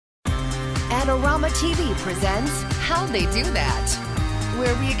Adorama TV presents How They Do That,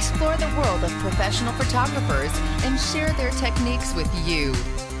 where we explore the world of professional photographers and share their techniques with you.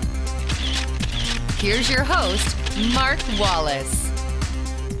 Here's your host, Mark Wallace.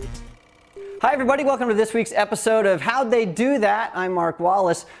 Hi everybody, welcome to this week's episode of How'd They Do That? I'm Mark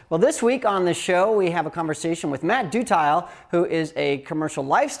Wallace. Well, this week on the show we have a conversation with Matt Dutile, who is a commercial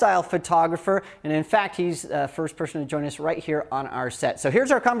lifestyle photographer, and in fact he's the first person to join us right here on our set. So here's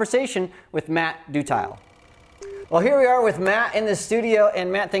our conversation with Matt Dutile. Well, here we are with Matt in the studio,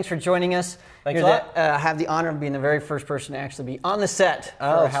 and Matt, thanks for joining us. Thanks a lot. I have the honor of being the very first person to actually be on the set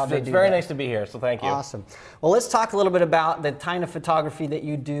for How They Do That. It's very nice to be here, so thank you. Awesome. Well, let's talk a little bit about the kind of photography that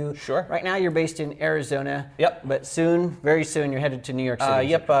you do. Sure. Right now you're based in Arizona. Yep. But soon, very soon, you're headed to New York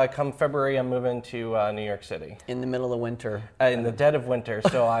City. Come February, I'm moving to New York City. In the middle of winter. In the dead of winter,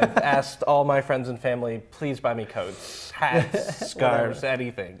 so I've asked all my friends and family, please buy me coats, hats, scarves,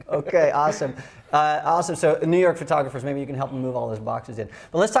 anything. Okay, awesome. Awesome. So New York photographers, maybe you can help them move all those boxes in.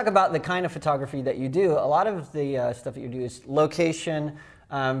 But let's talk about the kind of photography that you do. A lot of the stuff that you do is location,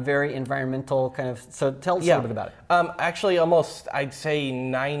 very environmental kind of. So tell us a little bit about it. Actually, almost, I'd say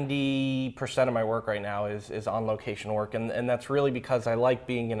 90% of my work right now is on location work, and that's really because I like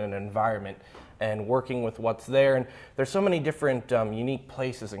being in an environment and working with what's there. And there's so many different unique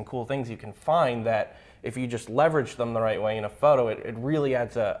places and cool things you can find that if you just leverage them the right way in a photo, it really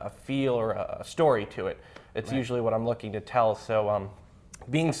adds a feel or a story to it. It's usually what I'm looking to tell. So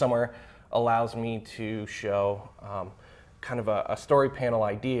being somewhere allows me to show kind of a story panel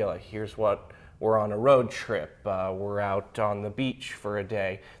idea. Like, here's what we're on a road trip, we're out on the beach for a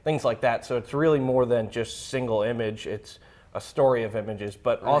day, things like that. So it's really more than just single image. It's a story of images,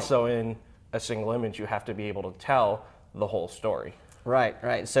 but also in a single image, you have to be able to tell the whole story. Right,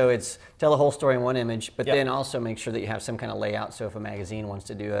 right. So it's tell the whole story in one image, but then also make sure that you have some kind of layout. So if a magazine wants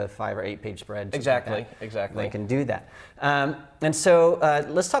to do a 5 or 8 page spread, exactly, they can do that. And so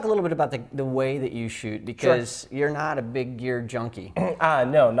let's talk a little bit about the way that you shoot, because you're not a big gear junkie.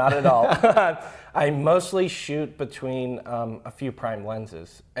 No, not at all. I mostly shoot between a few prime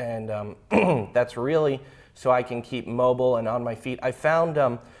lenses, and that's really so I can keep mobile and on my feet. I found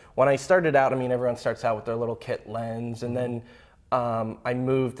when I started out, I mean, everyone starts out with their little kit lens, and then I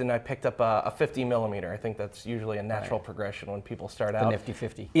moved and I picked up a 50 millimeter. I think that's usually a natural progression when people start out. The nifty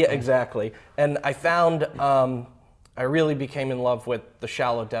 50. Yeah, exactly. And I found I really became in love with the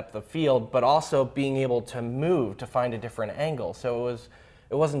shallow depth of field, but also being able to move to find a different angle. So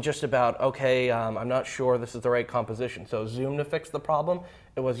it wasn't just about, okay, I'm not sure this is the right composition, so zoom to fix the problem.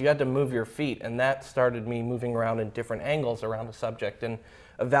 It was you had to move your feet, and that started me moving around in different angles around the subject and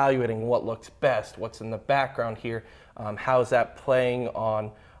evaluating what looks best, what's in the background here, how is that playing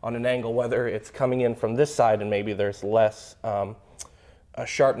on an angle, whether it's coming in from this side and maybe there's less a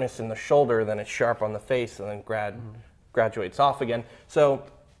sharpness in the shoulder than it's sharp on the face, and then graduates off again. So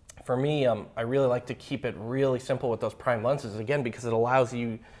for me, I really like to keep it really simple with those prime lenses, again, because it allows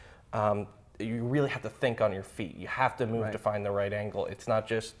you, you really have to think on your feet. You have to move to find the right angle. It's not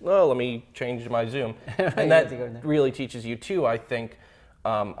just, oh, let me change my zoom. And that really teaches you too, I think,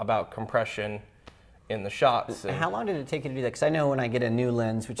 about compression in the shots. How long did it take you to do that? Because I know when I get a new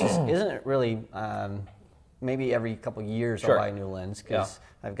lens, which isn't really, maybe every couple years I'll buy a new lens, because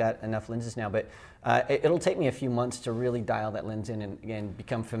I've got enough lenses now, but it'll take me a few months to really dial that lens in and again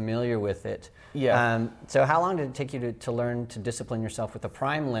become familiar with it. Yeah. So how long did it take you to learn to discipline yourself with a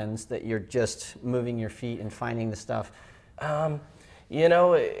prime lens that you're just moving your feet and finding the stuff? You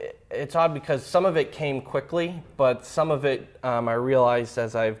know, it's odd because some of it came quickly, but some of it I realized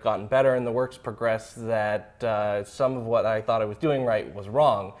as I've gotten better and the work's progressed that some of what I thought I was doing right was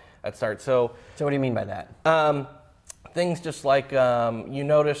wrong at start. So what do you mean by that? Things just like you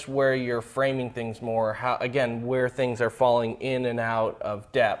notice where you're framing things more, how, again, where things are falling in and out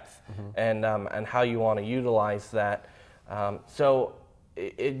of depth, and how you want to utilize that. So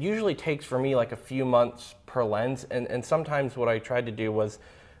it usually takes for me like a few months per lens, and sometimes what I tried to do was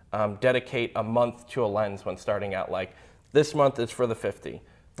dedicate a month to a lens when starting out. Like, this month is for the 50.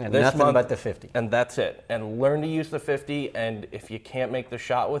 And this nothing but the 50. And that's it. And learn to use the 50, and if you can't make the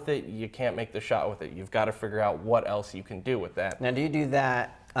shot with it, you can't make the shot with it. You've got to figure out what else you can do with that. Now, do you do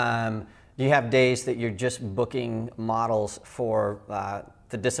that, do you have days that you're just booking models for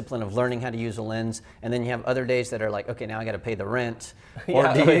the discipline of learning how to use a lens, and then you have other days that are like, okay, now I got to pay the rent,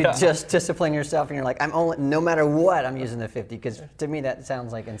 or do you just discipline yourself and you're like, I'm only, no matter what, I'm using the 50? Because to me that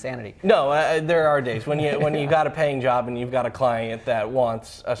sounds like insanity. No, there are days when you got a paying job and you've got a client that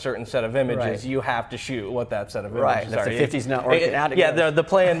wants a certain set of images, you have to shoot what that set of images are. If the 50's not working out, the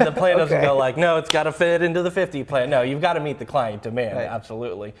plan doesn't go like, no, it's got to fit into the 50 plan. No, you've got to meet the client demand,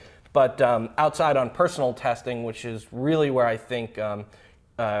 absolutely. But outside on personal testing, which is really where I think a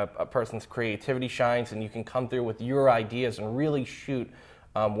person's creativity shines, and you can come through with your ideas and really shoot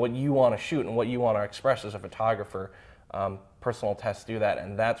what you want to shoot and what you want to express as a photographer. Personal tests do that,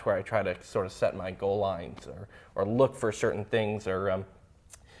 and that's where I try to sort of set my goal lines or look for certain things. Or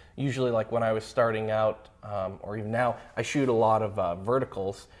usually, like when I was starting out, or even now, I shoot a lot of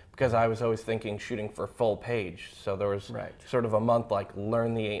verticals because I was always thinking shooting for full page. So there was sort of a month like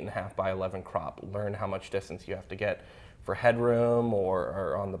learn the 8.5 by 11 crop, learn how much distance you have to get for headroom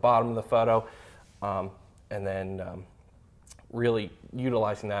or on the bottom of the photo, and then really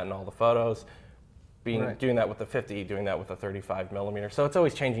utilizing that in all the photos. Doing that with the 50, doing that with the 35 millimeter. So it's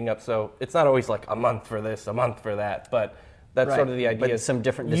always changing up. So it's not always like a month for this, a month for that, but that's sort of the idea. But some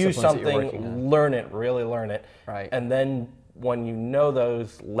different use disciplines that you're something, working on. learn it, really learn it. Right. And then when you know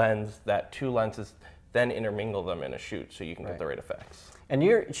those that two lenses, then intermingle them in a shoot so you can get the right effects. And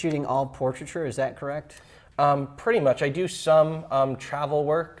you're shooting all portraiture, is that correct? Pretty much. I do some travel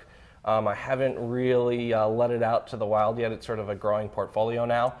work. I haven't really let it out to the wild yet. It's sort of a growing portfolio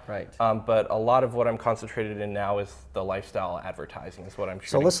now. Right. But a lot of what I'm concentrated in now is the lifestyle advertising is what I'm shooting.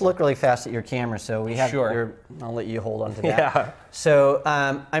 So let's look really fast at your camera. So we have I'll let you hold on to that. Yeah. So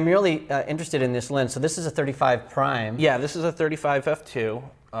I'm really interested in this lens. So this is a 35 prime. Yeah, this is a 35 f2.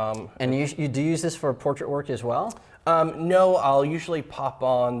 And you do use this for portrait work as well? No, I'll usually pop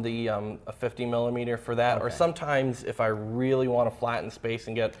on the a 50 millimeter for that, or sometimes if I really want to flatten space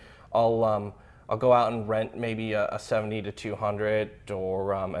and get, I'll go out and rent maybe a 70 to 200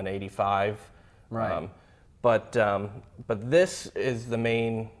 or an 85. Right. But this is the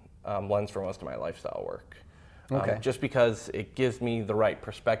main lens for most of my lifestyle work. Just because it gives me the right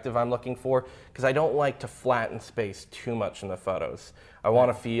perspective I'm looking for, because I don't like to flatten space too much in the photos. I want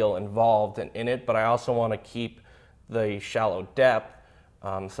to feel involved and in it, but I also want to keep the shallow depth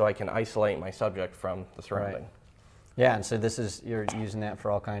so I can isolate my subject from the surrounding. Right. Yeah, and so you're using that for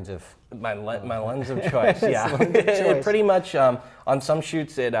all kinds of... My lens of choice, yeah. Pretty much, on some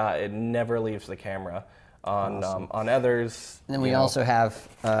shoots, it never leaves the camera. On others... And then we also have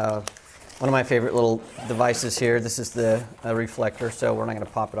one of my favorite little devices here. This is the reflector, so we're not going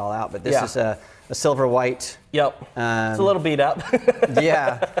to pop it all out, but this is a silver white. Yep, it's a little beat up.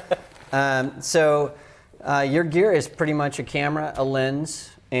 Yeah. So your gear is pretty much a camera, a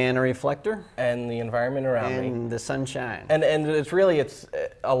lens, and a reflector. And the environment around me. And the sunshine. And it's really,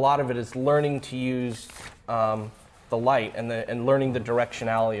 a lot of it is learning to use the light and learning the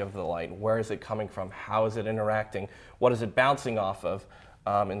directionality of the light. Where is it coming from? How is it interacting? What is it bouncing off of?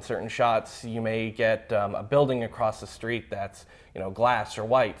 In certain shots, you may get a building across the street that's glass or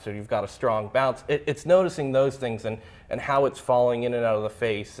white, so you've got a strong bounce. It's noticing those things and how it's falling in and out of the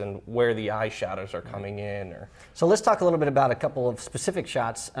face and where the eye shadows are coming in. So let's talk a little bit about a couple of specific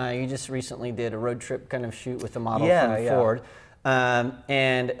shots. You just recently did a road trip kind of shoot with a model from Ford.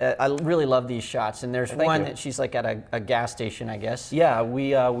 And I really love these shots. And there's one that she's like at a gas station, I guess. Yeah,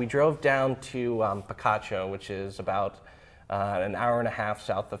 we drove down to Picacho, which is about an hour and a half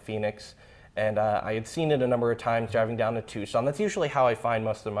south of Phoenix, and I had seen it a number of times driving down to Tucson. That's usually how I find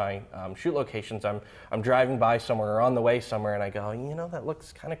most of my shoot locations. I'm driving by somewhere or on the way somewhere, and I go, that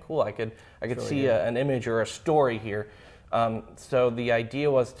looks kind of cool. I could see an image or a story here. So the idea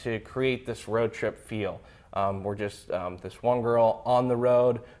was to create this road trip feel. We're just this one girl on the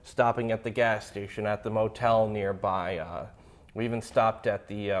road, stopping at the gas station, at the motel nearby. We even stopped at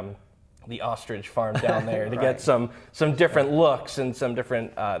the ostrich farm down there to get some different looks and some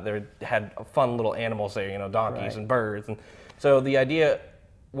different, they had fun little animals there, donkeys and birds. And so the idea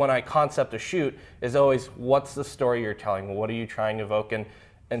when I concept a shoot is always, what's the story you're telling? What are you trying to evoke?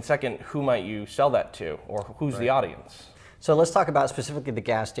 And second, who might you sell that to, or who's the audience? So let's talk about specifically the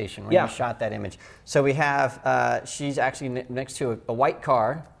gas station when you shot that image. So we have, she's actually next to a white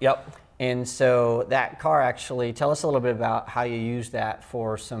car. Yep. And so that car actually, tell us a little bit about how you use that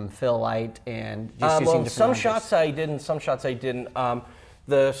for some fill light and just using different some shots I did and some shots I didn't.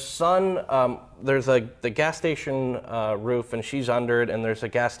 The sun, there's the gas station roof and she's under it, and there's a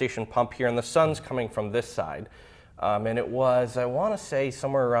gas station pump here, and the sun's coming from this side. And it was, I want to say,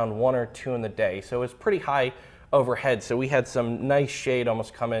 somewhere around 1 or 2 in the day. So it was pretty high overhead. So we had some nice shade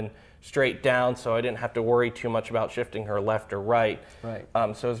almost coming straight down, so I didn't have to worry too much about shifting her left or right. Right.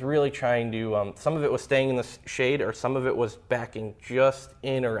 So I was really trying to, some of it was staying in the shade, or some of it was backing just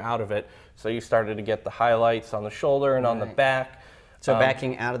in or out of it. So you started to get the highlights on the shoulder and on the back. So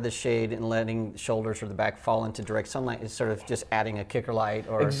backing out of the shade and letting the shoulders or the back fall into direct sunlight is sort of just adding a kicker light,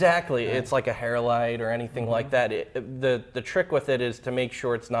 or exactly. It's like a hair light or anything like that. The trick with it is to make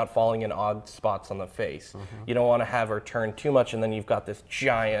sure it's not falling in odd spots on the face. You don't want to have her turn too much, and then you've got this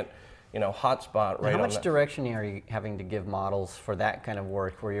giant hot spot right How on much that. direction are you having to give models for that kind of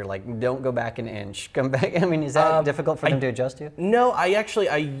work where you're like, don't go back an inch, come back? I mean, is that difficult for them to adjust to? No,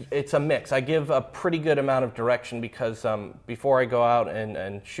 it's a mix. I give a pretty good amount of direction because before I go out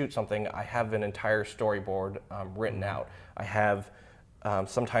and shoot something, I have an entire storyboard written out. I have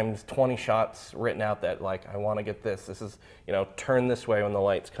sometimes 20 shots written out that, like, I want to get this. This is, turn this way when the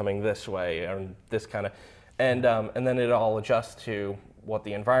light's coming this way, or this kind of, and then it all adjusts to what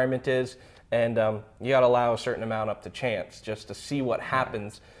the environment is, and you got to allow a certain amount up to chance just to see what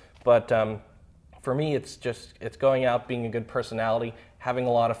happens. But for me, it's going out, being a good personality, having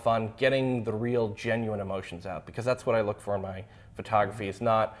a lot of fun, getting the real, genuine emotions out, because that's what I look for in my photography. It's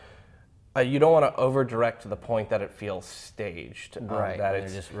not, you don't want to over-direct to the point that it feels staged, right? That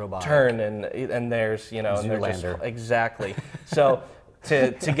it's just robotic. Turn and there's and there's just, exactly. So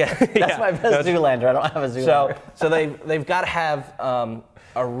to get that's my best Zoolander. I don't have a Zoolander. So they've got to have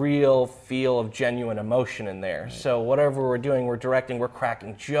a real feel of genuine emotion in there. Right. So whatever we're doing, we're directing, we're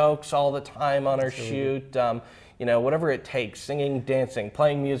cracking jokes all the time on our shoot. Whatever it takes, singing, dancing,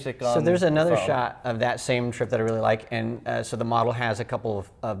 playing music on. So there's another phone. shot of that same trip that I really like, and so the model has a couple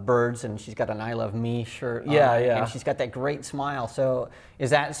of birds, and she's got an "I Love Me" shirt on, and she's got that great smile. So is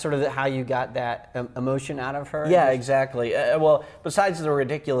that sort of how you got that emotion out of her? Yeah, exactly. Well, besides the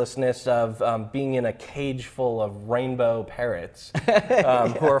ridiculousness of being in a cage full of rainbow parrots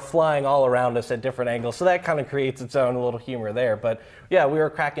who are flying all around us at different angles, so that kind of creates its own little humor there. But yeah, we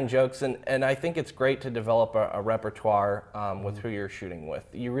were cracking jokes, and I think it's great to develop a repertoire with who you're shooting with.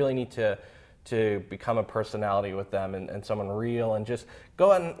 You really need to become a personality with them and someone real, and just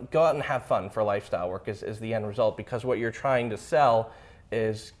go out and have fun for lifestyle work is the end result, because what you're trying to sell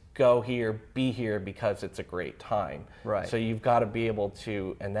is go here, be here because it's a great time. Right. So you've got to be able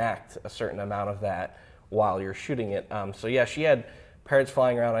to enact a certain amount of that while you're shooting it. So yeah, she had parrots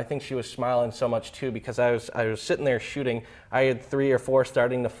flying around. I think she was smiling so much too, because I was sitting there shooting. I had 3 or 4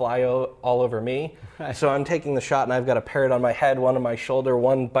 starting to fly all over me. Right. So I'm taking the shot, and I've got a parrot on my head, one on my shoulder,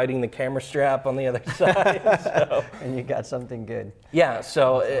 one biting the camera strap on the other side. So. And you got something good. Yeah.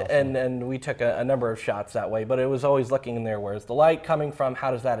 So awesome. and we took a number of shots that way, but it was always looking in there. Where's the light coming from?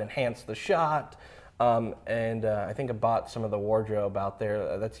 How does that enhance the shot? I think I bought some of the wardrobe out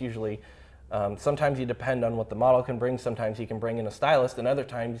there. That's usually. Sometimes you depend on what the model can bring. Sometimes he can bring in a stylist, and other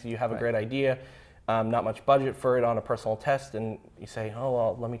times you have a great idea, not much budget for it on a personal test, and you say, oh,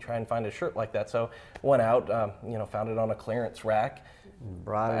 well, let me try and find a shirt like that. So went out, found it on a clearance rack.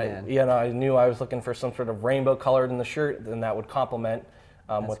 Brought it in. I knew I was looking for some sort of rainbow colored in the shirt, then that would complement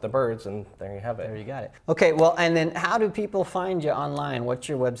with the birds, and there you have it. There you got it. Okay, well, and then how do people find you online? What's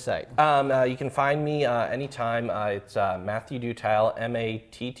your website? You can find me anytime. It's Matthew Dutile,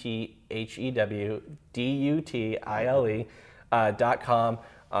 MatthewDutile.com.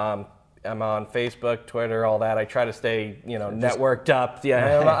 I'm on Facebook, Twitter, all that. I try to stay, networked up.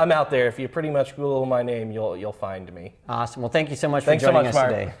 Yeah, right. I'm out there. If you pretty much Google my name, you'll find me. Awesome. Well, thank you so much for joining us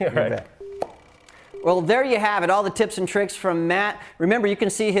today. Right. Well, there you have it, all the tips and tricks from Matt. Remember, you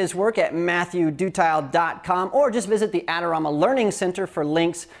can see his work at MatthewDutile.com, or just visit the Adorama Learning Center for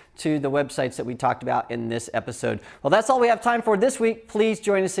links to the websites that we talked about in this episode. Well, that's all we have time for this week. Please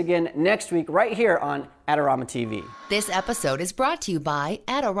join us again next week right here on Adorama TV. This episode is brought to you by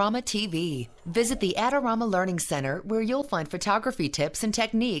Adorama TV. Visit the Adorama Learning Center, where you'll find photography tips and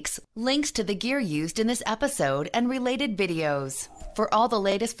techniques, links to the gear used in this episode, and related videos. For all the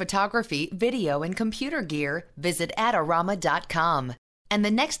latest photography, video, and computer gear, visit Adorama.com. And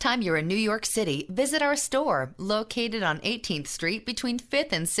the next time you're in New York City, visit our store, located on 18th Street between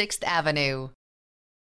 5th and 6th Avenue.